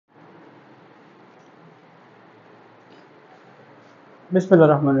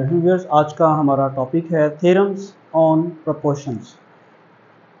बिस्मिल्लाहिर्रहमानिर्रहीम। व्यूअर्स, आज का हमारा टॉपिक है थ्योरम्स ऑन प्रोपोर्शंस।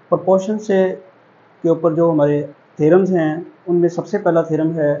 प्रोपोर्शन से के ऊपर जो हमारे थ्योरम्स हैं उनमें सबसे पहला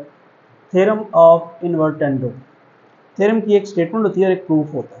थ्योरम है थ्योरम ऑफ इन्वर्टेंडो। थ्योरम की एक स्टेटमेंट होती है और एक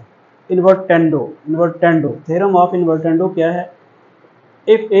प्रूफ होता है। इन्वर्टेंडो थ्योरम ऑफ इन्वर्टेंडो क्या है?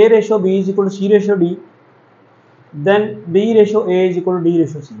 If A ratio B is equal to C ratio D then B ratio A is equal to D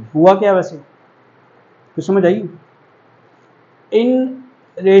ratio सी। हुआ क्या वैसे, कुछ समझ आई? इन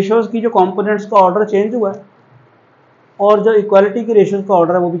रेशोज़ की जो कंपोनेंट्स का ऑर्डर चेंज हुआ है और जो इक्वालिटी की रेशोज़ का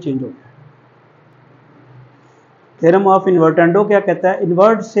ऑर्डर है वो भी चेंज हो गया। थ्योरम ऑफ इन्वर्टेंडो क्या कहता है?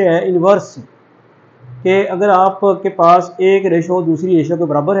 इन्वर्ट से है, इन्वर्स कि अगर आपके पास एक रेशो दूसरी रेशो के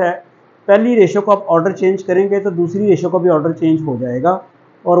बराबर है, पहली रेशो को आप ऑर्डर चेंज करेंगे तो दूसरी रेशो का भी ऑर्डर चेंज हो जाएगा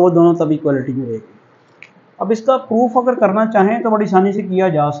और वो दोनों तब इक्वालिटी में रहेगी। अब इसका प्रूफ अगर करना चाहें तो बड़ी आसानी से किया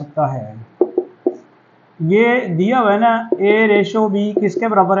जा सकता है। ये दिया हुआ है ना, ए रेशो बी किसके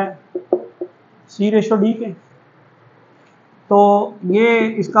बराबर है? सी रेशो डी के। तो ये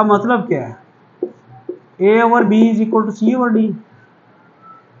इसका मतलब क्या है? ए over B is equal to C over D,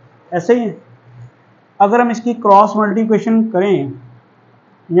 ऐसे ही है। अगर हम इसकी क्रॉस मल्टीप्लिकेशन करें,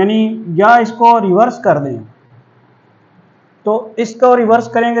 यानी या इसको रिवर्स कर दें, तो इसको रिवर्स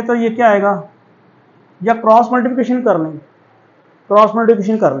करेंगे तो ये क्या आएगा? या क्रॉस मल्टीप्लिकेशन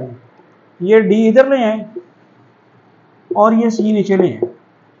कर लें, ये डी इधर ले आए और ये सी नीचे ले आए,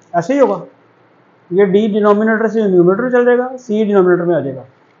 ऐसे ही होगा। ये डी डिनोमिनेटर से न्यूमरेटर चल जाएगा, सी डिनोमिनेटर में आ जाएगा।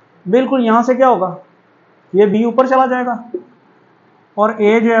 बिल्कुल यहाँ से क्या होगा? ये बी ऊपर चला जाएगा और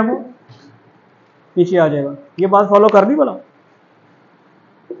ए जो है वो नीचे आ जाएगा। ये बात फॉलो कर दी भला?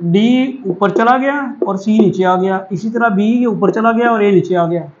 डी ऊपर चला गया और सी नीचे आ गया, इसी तरह बी ऊपर चला गया और ए नीचे आ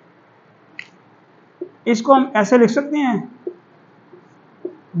गया। इसको हम ऐसे लिख सकते हैं,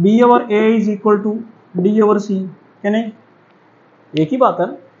 B over A is equal to D over सी, क्या नहीं? एक ही बात है।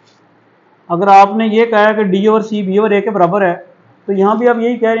 अगर आपने ये कहा है कि D over C B over ए के बराबर है, तो यहाँ भी आप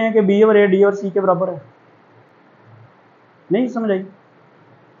यही कह रहे हैं कि B over A D over सी के बराबर है। नहीं समझ आई?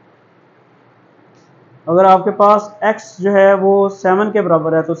 अगर आपके पास x जो है वो 7 के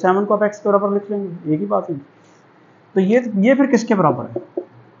बराबर है तो 7 को आप x के बराबर लिख लेंगे, एक ही बात है। तो ये फिर किसके बराबर है?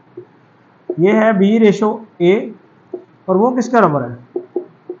 ये है b रेशो a और वो किसके बराबर है?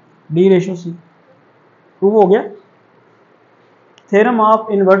 d ratio c। प्रूव हो गया। थ्योरम ऑफ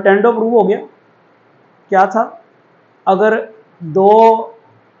इन्वर्टेंडो प्रूव हो गया। क्या था? अगर दो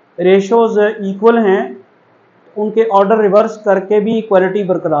रेशोज इक्वल हैं, उनके ऑर्डर रिवर्स करके भी इक्वालिटी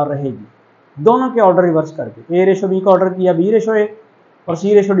बरकरार रहेगी। दोनों के ऑर्डर रिवर्स करके, ए रेशो बी का ऑर्डर किया बी रेशो ए और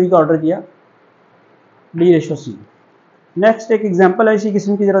सी रेशो डी का ऑर्डर किया डी रेशो सी। नेक्स्ट एक एग्जांपल है इसी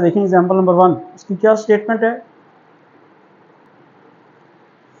किस्म की, जरा देखें एग्जांपल नंबर 1। इसकी क्या स्टेटमेंट है?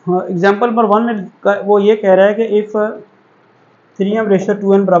 एग्जांपल नंबर 1 में वो ये कह रहा है कि इफ 3m रेशो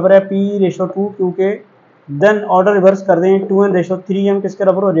 2n बराबर है p रेशो 2q के, देन ऑर्डर रिवर्स कर दें, 2n रेशो 3m किसके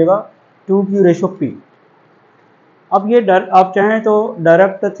बराबर हो जाएगा? 2q ratio p। अब ये आप चाहें तो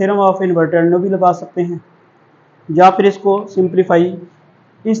डायरेक्ट थ्योरम ऑफ इन्वर्टेंडो भी लगा सकते हैं, या फिर इसको सिंप्लीफाई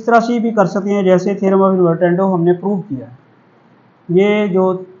इस तरह से भी कर सकते हैं जैसे थ्योरम ऑफ इन्वर्टेंडो हमने प्रूव किया। ये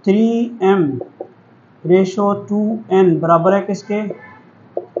जो 3m रेशो 2n बराबर है किसके?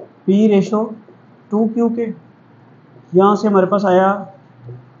 p रेशो 2q के। यहाँ से हमारे पास आया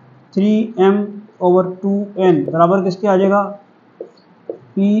 3m ओवर 2n बराबर किसके आ जाएगा?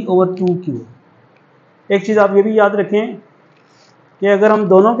 p over 2q। एक चीज़ आप ये भी याद रखें कि अगर हम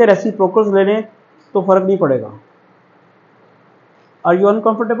दोनों के रेसिप्रोकल्स ले लें तो फ़र्क नहीं पड़ेगा। Are you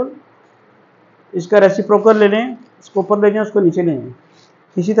uncomfortable? इसका रेसिप्रोकल ले लें, इसको ऊपर ले जाएं, उसको नीचे ले आएं,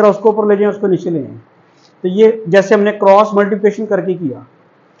 इसी तरह उसको ऊपर ले जाएं, उसको नीचे ले आएं। तो ये जैसे हमने क्रॉस मल्टीप्लिकेशन करके किया,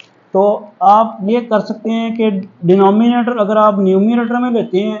 तो आप ये कर सकते हैं कि डिनोमिनेटर अगर आप न्यूमरेटर में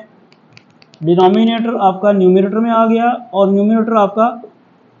लेते हैं, डिनोमिनेटर आपका न्यूमरेटर में आ गया और न्यूमरेटर आपका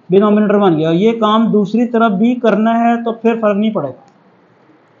डिनोमिनेटर बन गया। ये काम दूसरी तरफ भी करना है तो फिर फर्क नहीं पड़ेगा।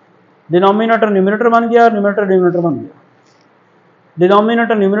 डिनोमिनेटर न्यूमरेटर बन गया और न्यूमरेटर डिनोमिनेटर बन गया,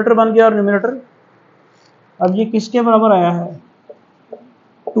 डिनोमिनेटर न्यूमरेटर बन गया और न्यूमरेटर। अब ये किसके बराबर आया है?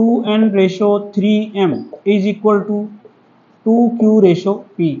 2n ratio 3m is equal to 2q ratio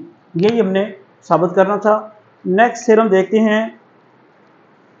p। यही हमने साबित करना था। नेक्स्ट थ्योरम देखते हैं।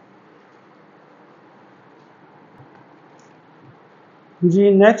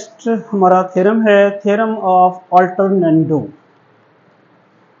 जी नेक्स्ट हमारा थ्योरम है theorem of alternendo.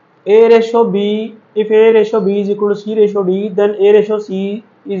 A ratio B, if A ratio B is equal to C ratio D then A ratio C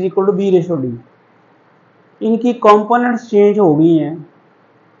is equal to be ratio D. इनकी कंपोनेंट्स चेंज हो गई हैं,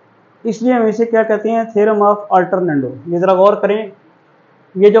 इसलिए हम इसे क्या कहते हैं? Theorem of alternendo. ये ज़रा गौर करें,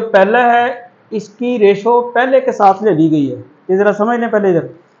 ये जो पहला है इसकी रेशो पहले के साथ ले ली गई है, ये ज़रा समझ लें पहले,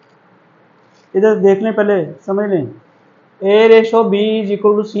 इधर देख लें पहले, समझ लें। ए ratio B is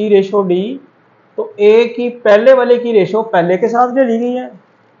equal to C ratio D, तो ए की पहले वाले की रेशो पहले के साथ ले ली गई है,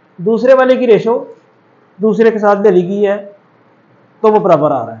 दूसरे वाले की रेशो दूसरे के साथ ले ली गई है, तो वो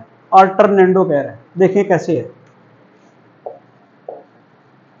बराबर आ रहा है। अल्टरनेंडो कह रहा है, देखिए कैसे है।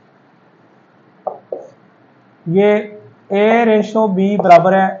 ये ए रेशो बी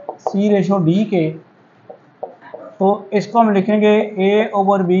बराबर है सी रेशो डी के, तो इसको हम लिखेंगे ए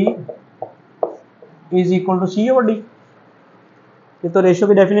over B is equal to C over D. ये तो रेशो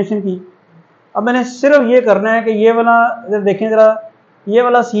की डेफिनेशन की। अब मैंने सिर्फ ये करना है कि ये वाला इधर देखें ज़रा, ये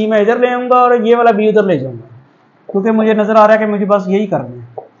वाला सी मैं इधर ले आऊँगा और ये वाला बी उधर ले जाऊँगा, क्योंकि मुझे नज़र आ रहा है कि मुझे बस यही करना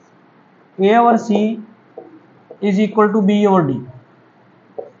है। ए over C is equal to be over D,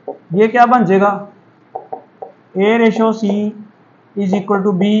 ये क्या बन जाएगा, ए ratio C is equal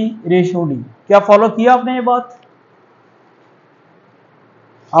to be ratio D. क्या फॉलो किया आपने ये बात?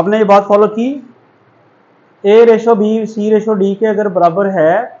 आपने ये बात फॉलो की? ए ratio B C ratio D के अगर बराबर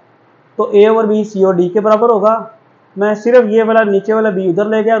है तो ए ओवर बी सी और डी के बराबर होगा। मैं सिर्फ ये वाला नीचे वाला बी उधर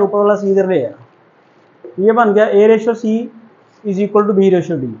ले गया और ऊपर वाला सी इधर ले गया, ये बन गया ए ratio C is equal to be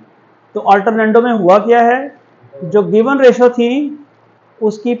ratio D. तो अल्टरनेंडो में हुआ क्या है, जो गिवन रेशो थी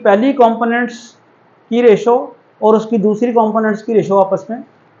उसकी पहली कंपोनेंट्स की रेशो और उसकी दूसरी कंपोनेंट्स की रेशो आपस में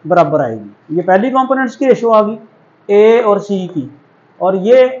बराबर आएगी। ये पहली कंपोनेंट्स की रेशो आ गई ए और सी की, और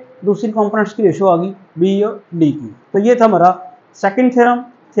ये दूसरी कंपोनेंट्स की रेशो आ गई बी और डी की। तो ये था हमारा second theorem,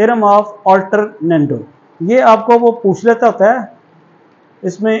 theorem of alternendo. ये आपको वो पूछ लेता होता है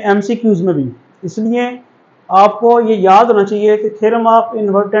इसमें एमसीक्यूज में भी, इसलिए आपको ये याद होना चाहिए कि थ्योरम ऑफ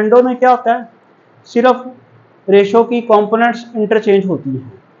इन्वर्टेंडो में क्या होता है, सिर्फ रेशो की कंपोनेंट्स इंटरचेंज होती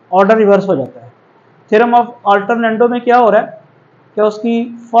हैं, ऑर्डर रिवर्स हो जाता है। थ्योरम ऑफ अल्टरनेंडो में क्या हो रहा है कि उसकी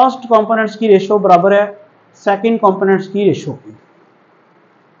फर्स्ट कंपोनेंट्स की रेशो बराबर है सेकंड कंपोनेंट्स की रेशो की।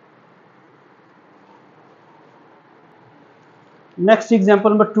 नेक्स्ट एग्जांपल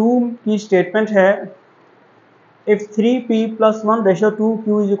नंबर 2 की स्टेटमेंट है, if 3p plus 1 ratio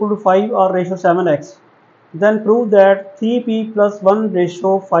 2q is equal to 5 or ratio 7x, then prove that 3p plus 1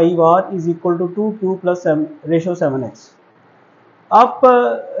 ratio 5r is equal to 2q plus ratio 7x। आप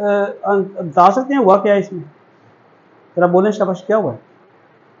बता सकते हैं हुआ क्या है इसमें? जरा बोलें शाबाश, क्या हुआ है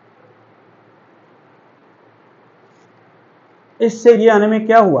इससे ये आने में?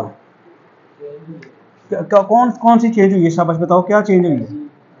 क्या हुआ, कौन सी चेंज हुई है? शाबाश बताओ, क्या चेंज हुई है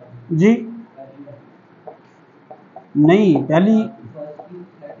जी? नहीं, पहली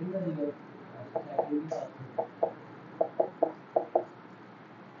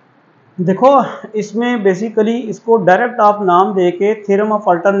देखो, इसमें बेसिकली इसको डायरेक्ट आप नाम दे के थ्योरम ऑफ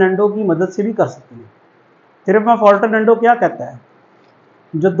अल्टरनेंडो की मदद से भी कर सकते हैं। थ्योरम ऑफ अल्टरनेंडो क्या कहता है,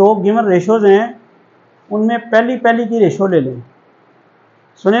 जो दो गिवन रेशोज हैं उनमें पहली की रेशो ले लें।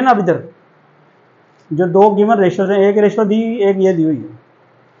 सुने ना, अब इधर जो दो गिवन रेशोज हैं, एक रेशो दी, एक ये दी हुई है,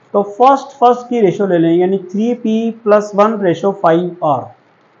 तो फर्स्ट की रेशो ले लें, यानी 3p plus 1 रेशो 5r,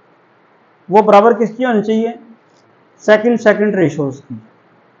 वो बराबर किसकी होनी चाहिए? सेकंड रेशोज की,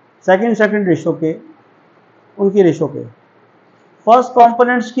 सेकंड रेशो के, उनकी रेशो के फर्स्ट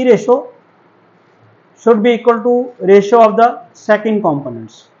कंपोनेंट्स की ratio should be equal to ratio of the second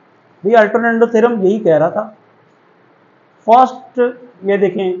components. भाई अल्टरनेंडो थ्योरम यही कह रहा था। फर्स्ट, ये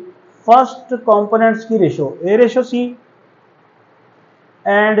देखें, फर्स्ट कंपोनेंट्स की ratio A ratio C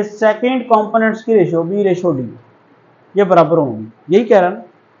and second components की रेशो बी रेशो डी, ये बराबर होंगी, यही कह रहा है ना,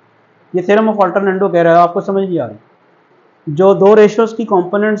 ये थ्योरम ऑफ अल्टरनेंडो कह रहा है। आपको समझ नहीं आ रही? जो दो रेशोज की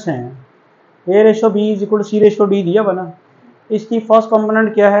कंपोनेंट्स हैं, ए ratio B is equal to C ratio D दिया बना, इसकी फर्स्ट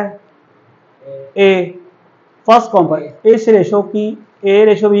कंपोनेंट क्या है? ए, फर्स्ट कंपोनेंट इस रेशो की, ए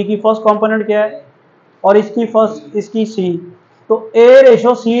रेशो बी की फर्स्ट कंपोनेंट क्या है, और इसकी फर्स्ट, इसकी सी, तो ए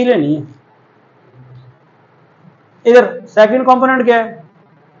रेशो सी लेनी है। इधर सेकंड कंपोनेंट क्या है?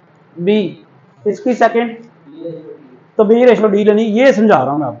 बी, इसकी सेकंड, तो बी रेशो डी लेनी। ये समझा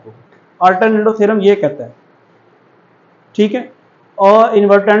रहा हूं मैं आपको, अल्टरनेंडो थ्योरम ये कहता है, ठीक है। और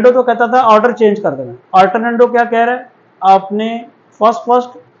इन्वर्टेंडो तो कहता था ऑर्डर चेंज कर देना, अल्टरनेंडो क्या कह रहा है, आपने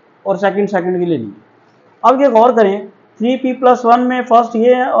फर्स्ट और सेकंड की लेनी है। अब ये गौर करें, 3p plus 1 में फर्स्ट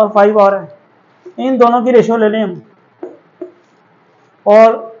ये है और 5r है, इन दोनों की रेशो ले लें हम,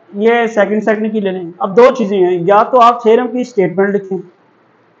 और ये सेकंड की ले लें। अब दो चीज़ें हैं, या तो आप थ्योरम की स्टेटमेंट लिखें,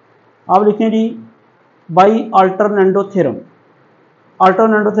 आप लिखें जी by alternendo theorem,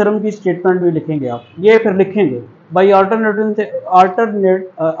 alternendo theorem की स्टेटमेंट भी लिखेंगे आप, ये फिर लिखेंगे by alternendo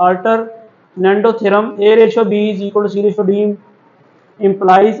theorem A ratio B is equal to C ratio D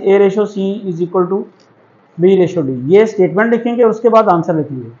implies A ratio C is equal to be ratio D, ये स्टेटमेंट लिखेंगे और उसके बाद आंसर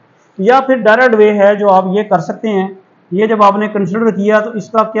लिखेंगे। या फिर डायरेक्ट वे है जो आप ये कर सकते हैं ये जब आपने कंसिडर किया तो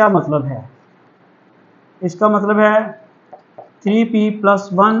इसका क्या मतलब है? इसका मतलब है 3p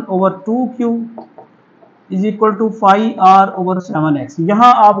 + 1/2q is equal to 5r/7x।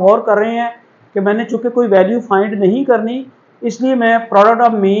 यहाँ आप गौर कर रहे हैं कि मैंने चूंकि कोई वैल्यू फाइंड नहीं करनी, इसलिए मैं प्रोडक्ट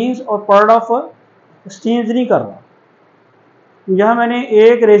ऑफ मीन्स और प्रोडक्ट ऑफ एक्सचेंज नहीं कर रहा। यहाँ मैंने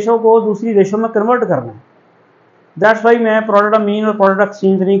एक रेशो को दूसरी रेशो में कन्वर्ट करना है, दैट्स वाई मैं प्रोडक्ट ऑफ मीन और प्रोडक्ट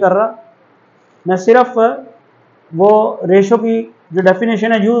एक्सचेंज नहीं कर रहा। मैं सिर्फ वो रेशो की जो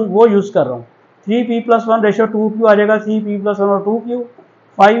डेफिनेशन है वो यूज़ कर रहा हूँ। 3p + 1/2q आ जाएगा 3p + 1/2q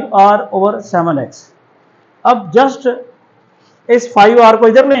 5r/7x। अब जस्ट इस 5r को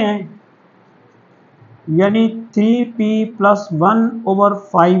इधर ले आए, यानी 3p +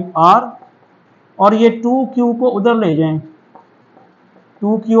 1/5r, और ये 2q को उधर ले जाएं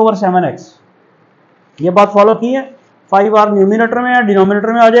 2q/7x। ये बात फॉलो की है। 5r न्यूमिनेटर में है,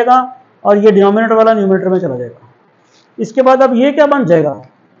 डिनोमिनेटर में आ जाएगा, और ये डिनोमिनेटर वाला न्यूमिनेटर में चला जाएगा। इसके बाद अब ये क्या बन जाएगा?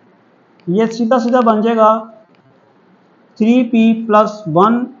 ये सीधा सीधा बन जाएगा 3p +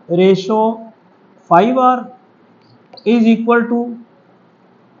 1/5r is equal to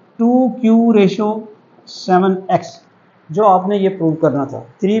 2q/7x, जो आपने ये प्रूव करना था।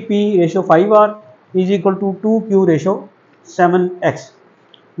 3p/5r is equal to 2q/7x।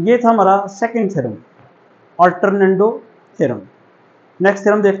 ये था हमारा second theorem, alternendo theorem. Next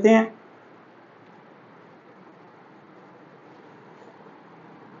theorem देखते हैं।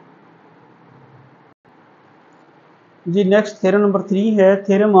 जी नेक्स्ट थ्योरम नंबर 3 है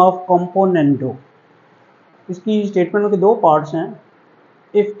थ्योरम ऑफ कंपोनेंडो। इसकी स्टेटमेंट के दो पार्ट्स हैं।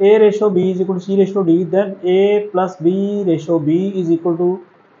 If a/b is equal to c/d then a + b/b is equal to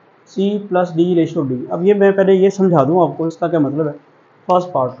c + d/d। अब ये मैं पहले ये समझा दूं आपको इसका क्या मतलब है। फर्स्ट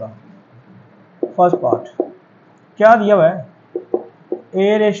पार्ट क्या दिया हुआ है?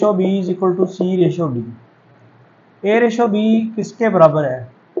 a/b is equal to c/d। a/b किसके बराबर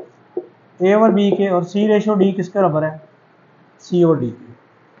है? a/b के, और c/d किसके बराबर है? c/d के।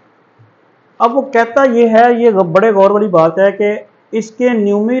 अब वो कहता ये है, ये बड़े गौर वाली बात है कि इसके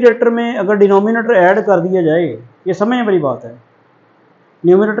न्यूमिनेटर में अगर डिनोमिनेटर ऐड कर दिया जाए, ये समझने वाली बात है।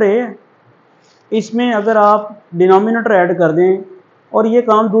 न्यूमिनेटर ए है, इसमें अगर आप डिनोमिनेटर ऐड कर दें और ये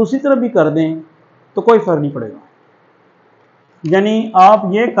काम दूसरी तरफ भी कर दें तो कोई फर्क नहीं पड़ेगा। यानी आप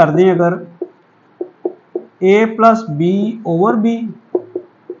ये कर दें, अगर a + b/b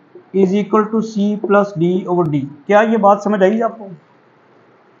is equal to c + d/d। क्या ये बात समझ आई आपको?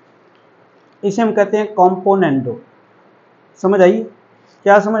 इसे हम कहते हैं कंपोनेंडो। समझ आई?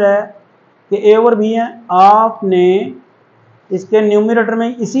 क्या समझ आया? कि a और b है, आपने इसके न्यूमिनेटर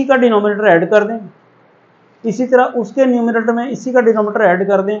में इसी का डिनोमिनेटर ऐड कर दें, इसी तरह उसके न्यूमिनेटर में इसी का डिनोमिनेटर ऐड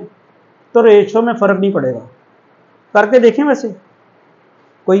कर दें, तो रेशो में फ़र्क नहीं पड़ेगा। करके देखें, वैसे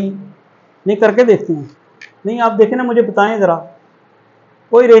कोई नहीं करके देखते हैं? नहीं, आप देखें ना, मुझे बताएं ज़रा,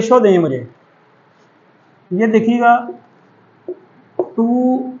 कोई रेशो दें मुझे। ये देखिएगा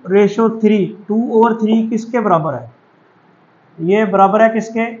 2/3, 2/3 किसके बराबर है? ये बराबर है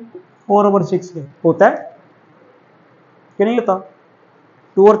किसके? 4/6 के। होता है कि नहीं होता?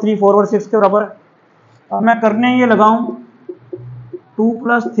 2 और 3 4/6 के बराबर है। अब मैं करने ये लगाऊं 2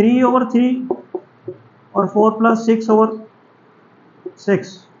 + 3/3 और 4 +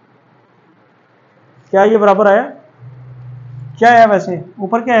 6/6, क्या ये बराबर आया? क्या है वैसे?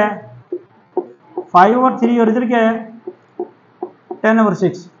 ऊपर क्या है? 5/3, और इधर क्या है?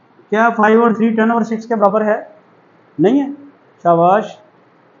 10/6। क्या 5/3 10/6 के बराबर है? नहीं है। शाबाश,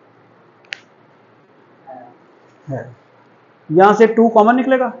 है। यहाँ से 2 कॉमन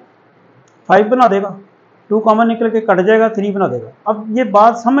निकलेगा, 5 बना देगा, 2 कॉमन निकल के कट जाएगा, 3 बना देगा। अब ये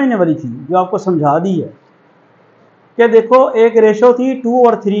बात समझने वाली थी जो आपको समझा दी है कि देखो एक रेशो थी 2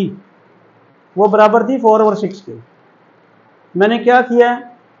 और 3, वो बराबर थी 4/6 के। मैंने क्या किया?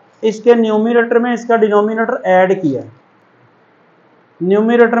 इसके न्यूमिनेटर में इसका डिनोमिनेटर ऐड किया,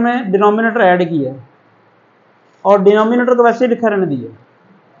 न्यूमिनेटर में डिनोमिनेटर ऐड किया, और डिनोमिनेटर को वैसे लिखा रहने दिया।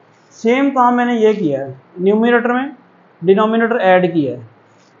 सेम काम मैंने ये किया है, न्यूमिनेटर में डिनोमिनेटर ऐड किया है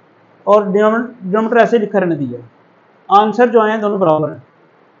और डिनोमिनेटर ऐसे लिखा रहने दिया। आंसर जो आए हैं दोनों बराबर हैं।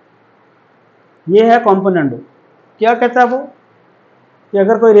 ये है कंपोनेंडो। क्या कहता है वो? कि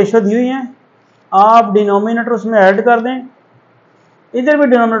अगर कोई रेशो दी हुई है, आप डिनोमिनेटर उसमें ऐड कर दें, इधर भी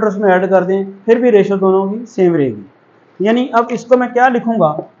डिनोमिनेटर उसमें ऐड कर दें, फिर भी रेशो दोनों की सेम रहेगी। यानी अब इसको मैं क्या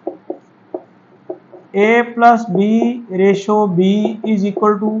लिखूंगा? a + b/b is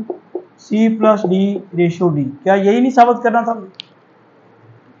equal to c + d/d। क्या यही नहीं साबित करना था?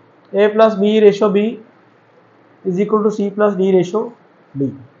 a + b/b is equal to c +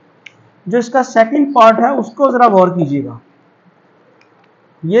 d/d। जो इसका सेकंड पार्ट है उसको जरा गौर कीजिएगा।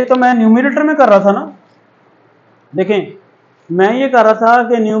 ये तो मैं न्यूमिनेटर में कर रहा था ना, देखें, मैं ये कर रहा था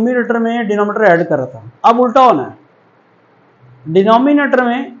कि न्यूमरेटर में डिनोमिनेटर ऐड कर रहा था, अब उल्टा होना है, डिनोमिनेटर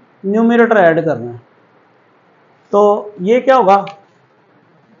में न्यूमरेटर ऐड करना है। तो ये क्या होगा,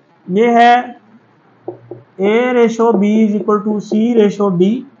 ये है a ratio b is equal to c ratio d,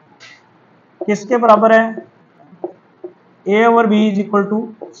 किसके बराबर है, a over b is equal to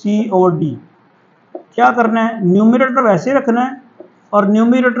c over d। क्या करना है, न्यूमरेटर वैसे रखना है और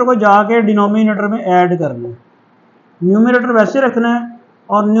न्यूमरेटर को जाके डिनोमिनेटर में ऐड करना है, न्यूमरेटर वैसे रखना है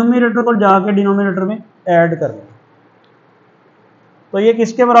और न्यूमरेटर को जाके डिनोमिनेटर में ऐड करना है। तो ये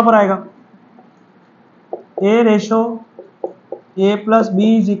किसके बराबर आएगा, a ratio a plus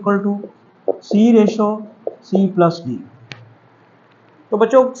B is equal to c ratio c plus D. तो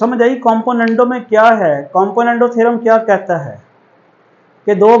बच्चों समझ आई कॉम्पोनेंटो में क्या है, कॉम्पोनेंटो थ्योरम क्या कहता है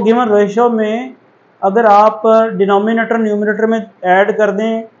कि दो गिवन रेशो में अगर आप डिनोमिनेटर न्यूमरेटर में ऐड कर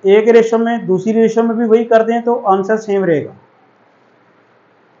दें, एक रेशो में दूसरी रेशो में भी वही कर दें तो आंसर सेम रहेगा।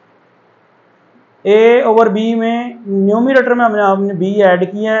 a ओवर b में न्यूमरेटर में हमने b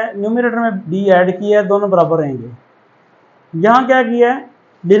ऐड किया है, न्यूमरेटर में b ऐड किया है, दोनों बराबर रहेंगे। यहाँ क्या किया है,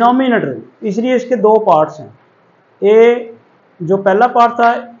 डिनोमिनेटर, इसलिए इसके दो पार्ट्स हैं, a जो पहला पार्ट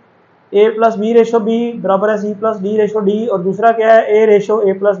था a plus B ratio B बराबर है c plus D ratio D, और दूसरा क्या है a ratio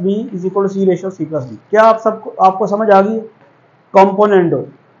a plus B is equal to c ratio c plus D. क्या आपको समझ आ गई, कॉम्पोनेंडो,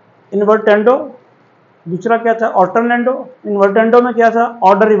 इन्वर्टेंडो, दूसरा क्या था ऑल्टरनेंडो। इन्वर्टेंडो में क्या था,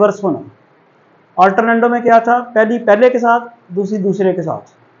 ऑर्डर रिवर्स होना, ऑल्टरनेंडो में क्या था, पहले के साथ दूसरी दूसरे के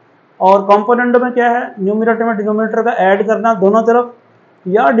साथ, और कॉम्पोनेंटो में क्या है, न्यूमरेटर में डिनोमिनेटर का ऐड करना दोनों तरफ,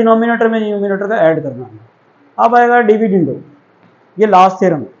 या डिनोमिनेटर में न्यूमरेटर का ऐड करना। अब आएगा डिविडेंडो, ये लास्ट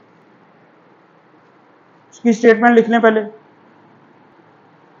थ्योरम, उसकी स्टेटमेंट लिख लें पहले।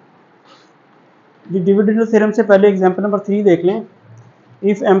 डिविडेंडो थ्योरम से पहले एग्जांपल नंबर 3 देख लें।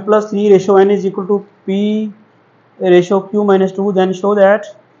 If m plus 3 ratio n is equal to p ratio q minus 2 then show that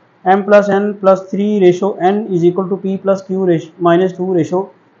m plus n plus 3 ratio n is equal to p plus q minus 2 ratio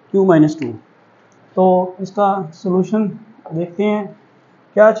q minus 2। तो इसका solution देखते हैं,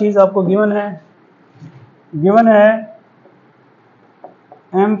 क्या चीज़ आपको given है, given है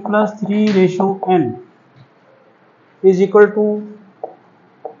m plus 3 ratio n is equal to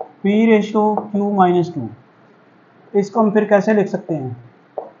p ratio q minus 2। इसको हम फिर कैसे लिख सकते हैं,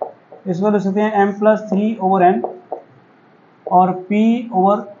 इसको लिख सकते हैं m प्लस 3 ओवर n और p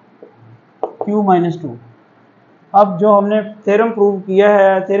ओवर q माइनस 2। अब जो हमने थ्योरम प्रूव किया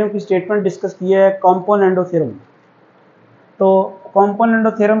है, थ्योरम की स्टेटमेंट डिस्कस किया है, कॉम्पोनेंटो थ्योरम। तो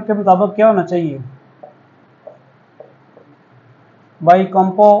कॉम्पोनेंटो थ्योरम के मुताबिक क्या होना चाहिए, बाई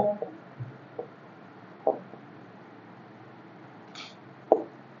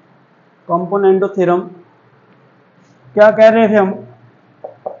कॉम्पोनेंटो थ्योरम क्या कह रहे थे हम,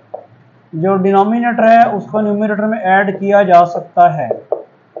 जो डिनोमिनेटर है उसको न्यूमरेटर में ऐड किया जा सकता है,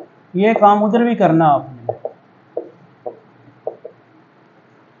 ये काम उधर भी करना आपने,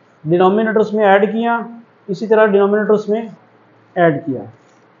 डिनोमिनेटर उसमें ऐड किया, इसी तरह डिनोमिनेटर उसमें ऐड किया।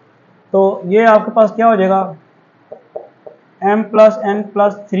 तो ये आपके पास क्या हो जाएगा, m plus n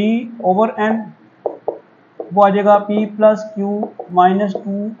plus 3 over n, वो आ जाएगा p plus q minus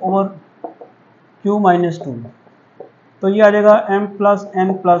 2 over q minus 2। तो ये आ जाएगा m plus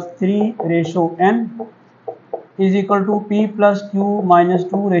n plus 3 ratio n is equal to p plus q minus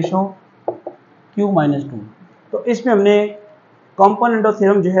 2 ratio q minus 2। तो इसमें हमने कॉम्पोनेंटो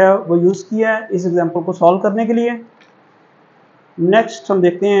थ्योरम जो है वो यूज़ किया है इस एग्जांपल को सॉल्व करने के लिए। नेक्स्ट हम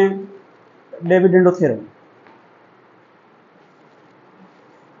देखते हैं डिविडेंडो थ्योरम।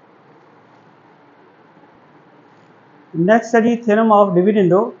 नेक्स्ट है जी थ्योरम ऑफ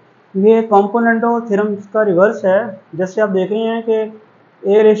डिविडेंडो। ये कॉम्पोनेंटो थ्योरम का रिवर्स है। जैसे आप देख रहे हैं कि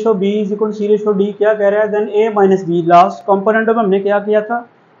a ratio b is equal c ratio d क्या कह रहा है, then a minus b। Last कॉम्पोनेंटो में हमने क्या किया था,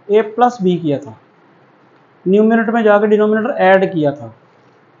 a प्लस b किया था, न्यूमरेटर में जाकर डिनोमिनेटर ऐड किया था,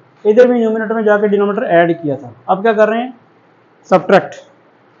 इधर भी न्यूमरेटर में जाकर डिनोमिनेटर ऐड किया था। अब क्या कर रहे हैं, सब्ट्रैक्ट,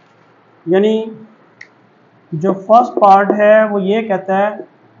 यानी जो फर्स्ट पार्ट है वो ये कहता है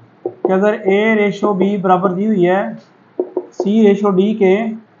कि अगर a रेशो b बराबर दी हुई है c रेशो d के,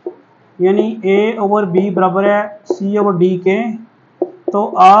 यानी a ओवर b बराबर है c ओवर d के, तो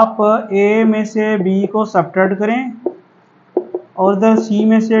आप a में से b को सब्ट्रैक्ट करें और इधर c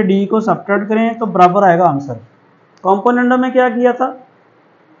में से d को सब्ट्रैक्ट करें तो बराबर आएगा आंसर। कॉम्पोनेंटो में क्या किया था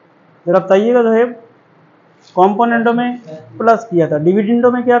जरा बताइएगा साहब, कॉम्पोनेंटो में प्लस किया था,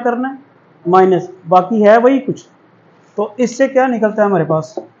 डिविडेंडो में क्या करना है माइनस, बाकी है वही कुछ। तो इससे क्या निकलता है हमारे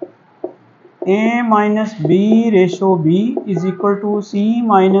पास, a minus B ratio B is equal to C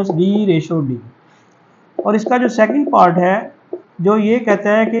minus D ratio D. और इसका जो सेकंड पार्ट है जो ये कहता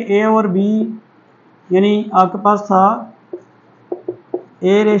है कि a और b यानी आपके पास था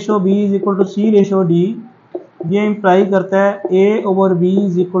ए ratio B is equal to C ratio D, ये इम्प्लाई करता है ए over B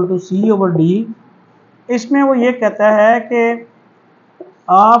is equal to C over D. इसमें वो ये कहता है कि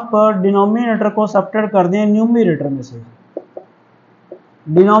आप डिनोमिनेटर को सब्ट्रैक्ट कर दें न्यूमरेटर में से,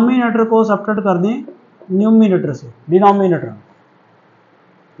 डिनोमिनेटर को सब्ट्रैक्ट कर दें न्यूमरेटर से, डिनोमिनेटर।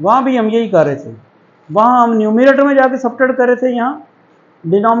 वहाँ भी हम यही कर रहे थे, वहाँ हम न्यूमरेटर में जाके सब्ट्रैक्ट कर रहे थे, यहाँ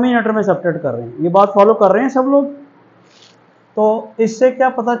डिनोमिनेटर में सब्ट्रैक्ट कर रहे हैं। ये बात फॉलो कर रहे हैं सब लोग? तो इससे क्या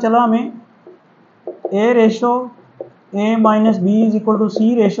पता चला हमें, ए ratio A minus B is equal to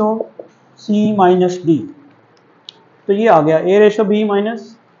C ratio C minus D. तो ये आ गया ए रेशो बी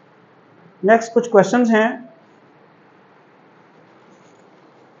माइनस। नेक्स्ट कुछ क्वेश्चंस हैं।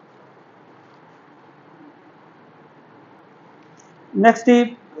 नेक्स्ट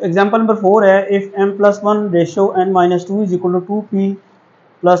एग्जांपल नंबर 4 है, if m plus 1 ratio n minus 2 is equal to 2p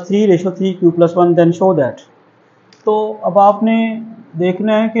plus 3 ratio 3q plus 1 then show that. तो अब आपने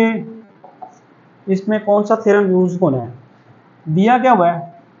देखना है कि इसमें कौन सा थ्योरम यूज होना है। दिया क्या हुआ है,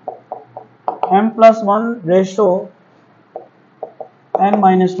 m plus 1 ratio n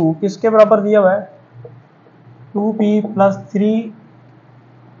minus 2 किसके बराबर दिया हुआ है, 2p plus 3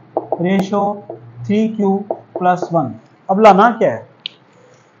 ratio 3q plus 1। अब लाना क्या है,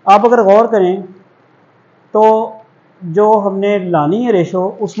 आप अगर गौर करें तो जो हमने लानी है रेशो,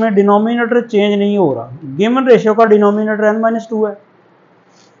 उसमें डिनोमिनेटर चेंज नहीं हो रहा। गिवन रेशो का डिनोमिनेटर n माइनस 2 है,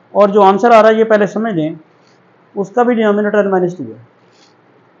 और जो आंसर आ रहा है ये पहले समझ लें, उसका भी डिनोमिनेटर n माइनस 2 है।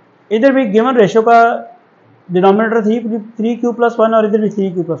 इधर भी गिवन रेशो का डिनोमिनेटर 3q प्लस 1 और इधर भी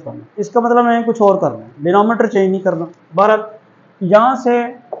 3q प्लस 1। इसका मतलब हमें कुछ और करना है, डिनोमिनेटर चेंज नहीं करना। बहरहाल यहाँ से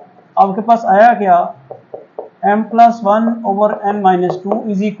आपके पास आया क्या, m plus 1 over n minus 2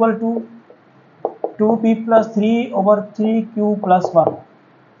 is equal to 2p plus 3 over 3q plus 1।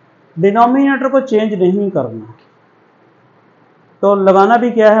 Denominator को चेंज नहीं करना। तो लगाना भी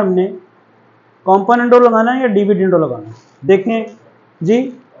क्या है हमने, कॉम्पोनेंटो लगाना है या डिविडेंडो लगाना है। देखें जी,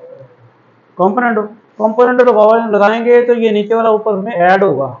 कॉम्पोनेंटो लगाएंगे तो ये नीचे वाला ऊपर में ऐड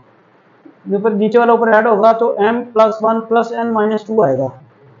होगा, नीचे वाला ऊपर ऐड होगा तो m plus 1 plus n minus 2 आएगा।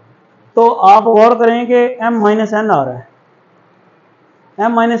 तो आप गौर करें कि m माइनस n आ रहा है।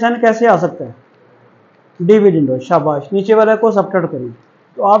 m माइनस n कैसे आ सकता है, डिविडेंडो। शाबाश, नीचे वाले को सब्ट्रैक्ट करें।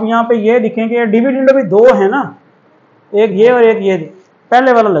 तो आप यहाँ पे ये लिखेंगे, डिविडेंडो भी दो है ना, एक ये और एक ये,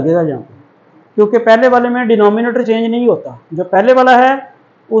 पहले वाला लगेगा यहाँ पे, क्योंकि पहले वाले में डिनोमिनेटर चेंज नहीं होता। जो पहले वाला है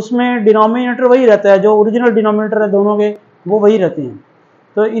उसमें डिनोमिनेटर वही रहता है, जो ओरिजिनल डिनोमिनेटर है दोनों के वो वही रहते हैं।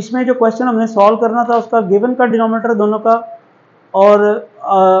 तो इसमें जो क्वेश्चन हमने सॉल्व करना था, उसका गिवन का डिनोमिनेटर दोनों का और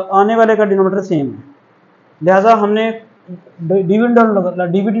आने वाले का डिनोमिनेटर सेम है, लिहाजा हमने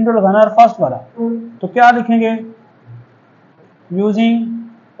डिविडेंडो लगाना है फर्स्ट वाला। तो क्या लिखेंगे, using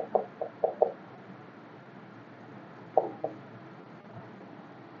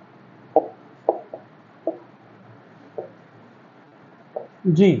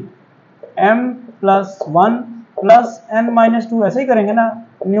G m plus 1 plus n minus 2, ऐसे ही करेंगे ना,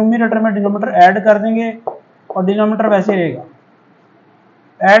 न्यूमरेटर में डिनोमिनेटर ऐड कर देंगे और डिनोमिनेटर वैसे रहेगा।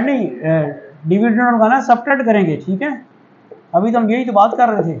 ऐड नहीं, डिविडेंड लगाना है, सब्ट्रैक्ट करेंगे, ठीक है। अभी तो हम यही तो बात कर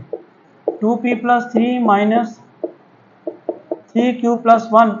रहे थे, 2p plus 3 minus 3q plus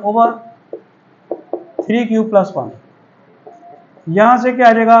 1 over 3q plus 1। यहाँ से क्या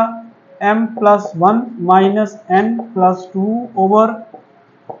आ जाएगा, m plus 1 minus n plus 2 over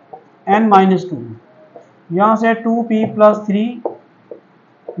n minus 2। यहाँ से 2p plus 3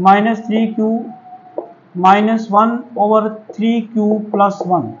 minus 3q minus 1 over 3q plus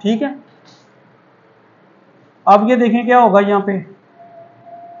 1, ठीक है। अब ये देखें क्या होगा, यहाँ पे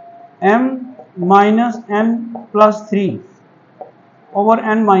m minus n plus 3 over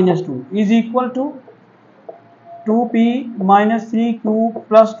n minus 2 is equal to 2p minus 3q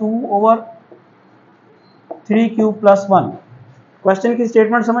plus 2 over 3q plus 1। Question की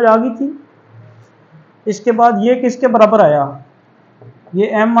स्टेटमेंट समझ आ गई थी। इसके बाद ये किसके बराबर आया,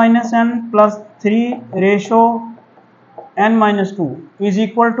 ये m minus n plus 3 ratio n minus 2 is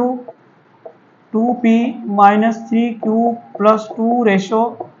equal to 2p minus 3q plus 2 ratio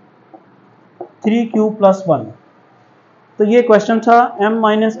 3q plus 1। तो ये क्वेश्चन था m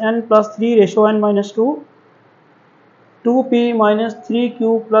minus n plus 3 ratio n minus 2, 2p minus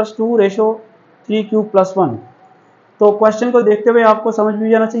 3q plus 2 ratio 3q plus 1। तो question को देखते हुए आपको समझ भी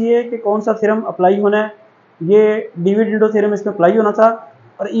जाना चाहिए कि कौन सा थ्योरम अप्लाई होना है। ये डिविडेंडो थ्योरम इसमें अप्लाई होना था,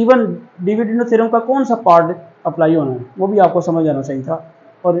 और इवन डिविडेंडो थ्योरम का कौन सा पार्ट अप्लाई होना है वो भी आपको समझ आना चाहिए था,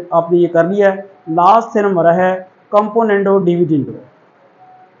 और आपने ये कर लिया है। लास्ट थ्योरम हमारा है कंपोनेंडो डिविडेंडो।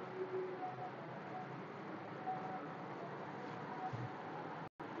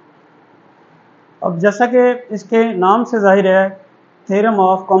 अब जैसा कि इसके नाम से जाहिर है, theorem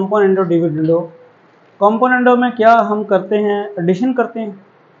of componendo dividendo. Componendo में क्या हम करते हैं, एडिशन करते हैं,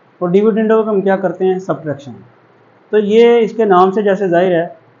 और डिविडेंडो में हम क्या करते हैं, सब्ट्रैक्शन। तो ये इसके नाम से जैसे जाहिर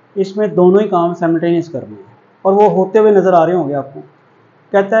है, इसमें दोनों ही काम साइमल्टेनियस करने हैं और वो होते हुए नज़र आ रहे होंगे आपको।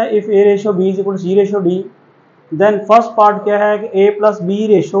 कहता है if A ratio B is equal to C ratio D, then first part क्या है कि ए plus B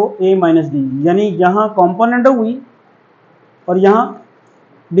ratio A minus D, यानी यहाँ कंपोनेंडो हुई और यहाँ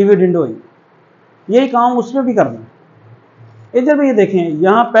डिविडेंडो हुई। यही काम उसमें भी करना है। इधर भी ये देखें,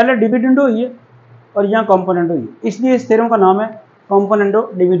 यहाँ पहले डिविडेंडो हुई है और यहाँ कंपोनेंडो हुई है, इसलिए इस थ्योरम का नाम है कंपोनेंडो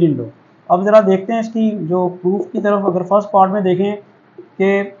डिविडेंडो। अब ज़रा देखते हैं इसकी जो प्रूफ की तरफ। अगर फर्स्ट पार्ट में देखें कि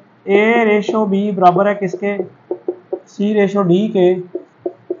ए रेशो बी बराबर है किसके, सी रेशो डी के,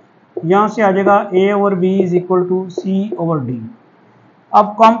 यहाँ से आ जाएगा ए over B is equal to C over D.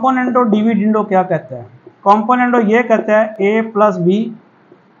 अब कंपोनेंडो डिविडेंडो क्या कहता है, कंपोनेंडो ये कहता है ए प्लस बी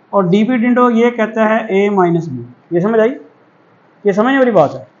और डिविडेंडो ये कहता है ए माइनस बी। ये समझ आई, ये समझने वाली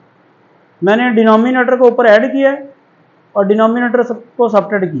बात है। मैंने डिनोमिनेटर को ऊपर ऐड किया है और डिनोमिनेटर को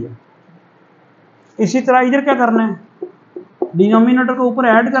सबट्रैक्ट किया। इसी तरह इधर क्या करना है, डिनोमिनेटर को ऊपर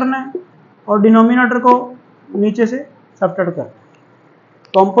ऐड करना है और डिनोमिनेटर को नीचे से सबट्रैक्ट करना है।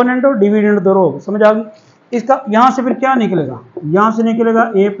 कंपोनेंडो डिविडेंडो दोनों समझ आ गई। इसका यहाँ से फिर क्या निकलेगा, यहाँ से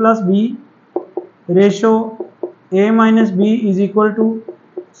निकलेगा ए plus B ratio A minus B is equal to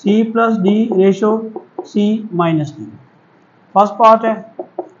C plus D ratio C minus D. First part है।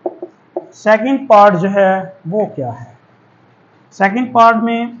 सेकंड पार्ट जो है वो क्या है, सेकंड पार्ट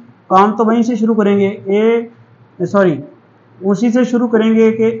में काम तो वहीं से शुरू करेंगे, उसी से शुरू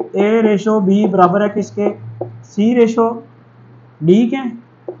करेंगे कि ए रेशो बी बराबर है किसके, सी रेशो डी के,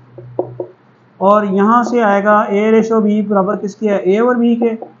 और यहाँ से आएगा ए रेशो बी बराबर किसके है, ए ओवर बी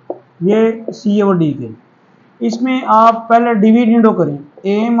के, ये सी ओवर डी के। इसमें आप पहले डिविडेंडो करें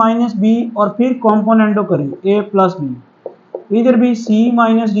ए माइनस बी और फिर कंपोनेंडो करें ए प्लस बी। इधर भी सी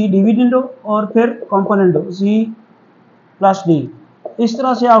माइनस डी डिविडेंडो और फिर कंपोनेंडो सी प्लस डी। इस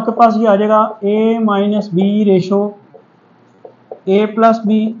तरह से आपके पास ये आ जाएगा ए minus B ratio A plus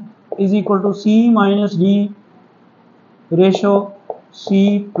B is equal to C minus D ratio C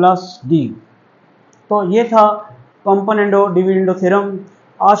plus D. तो ये था कंपोनेंडो डिविडेंडो थ्योरम।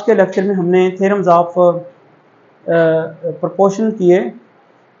 आज के लेक्चर में हमने थ्योरम्स ऑफ प्रोपोर्शन किए।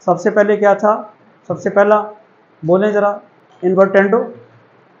 सबसे पहले क्या था, सबसे पहला बोलें ज़रा, इन्वर्टेंडो,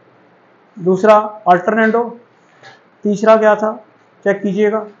 दूसरा अल्टरनेंडो, तीसरा क्या था चेक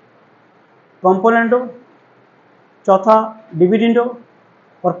कीजिएगा, कंपोनेंडो, चौथा डिविडेंडो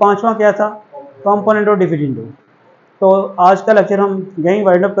और पांचवा क्या था, कंपोनेंडो डिविडेंडो। तो आज का लेक्चर हम यहीं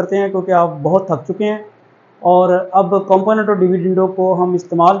वाइंड अप करते हैं क्योंकि आप बहुत थक चुके हैं, और अब कंपोनेंटो डिविडेंडो को हम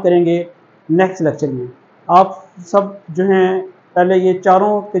इस्तेमाल करेंगे नेक्स्ट लेक्चर में। आप सब जो हैं पहले ये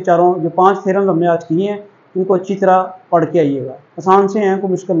चारों के चारों जो 5 थ्योरम्स हमने आज किए हैं इनको अच्छी तरह पढ़ के आइएगा। आसान से हैं, कोई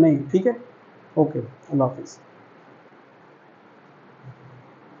मुश्किल नहीं, ठीक है। ओके, अल्लाह हाफिज़।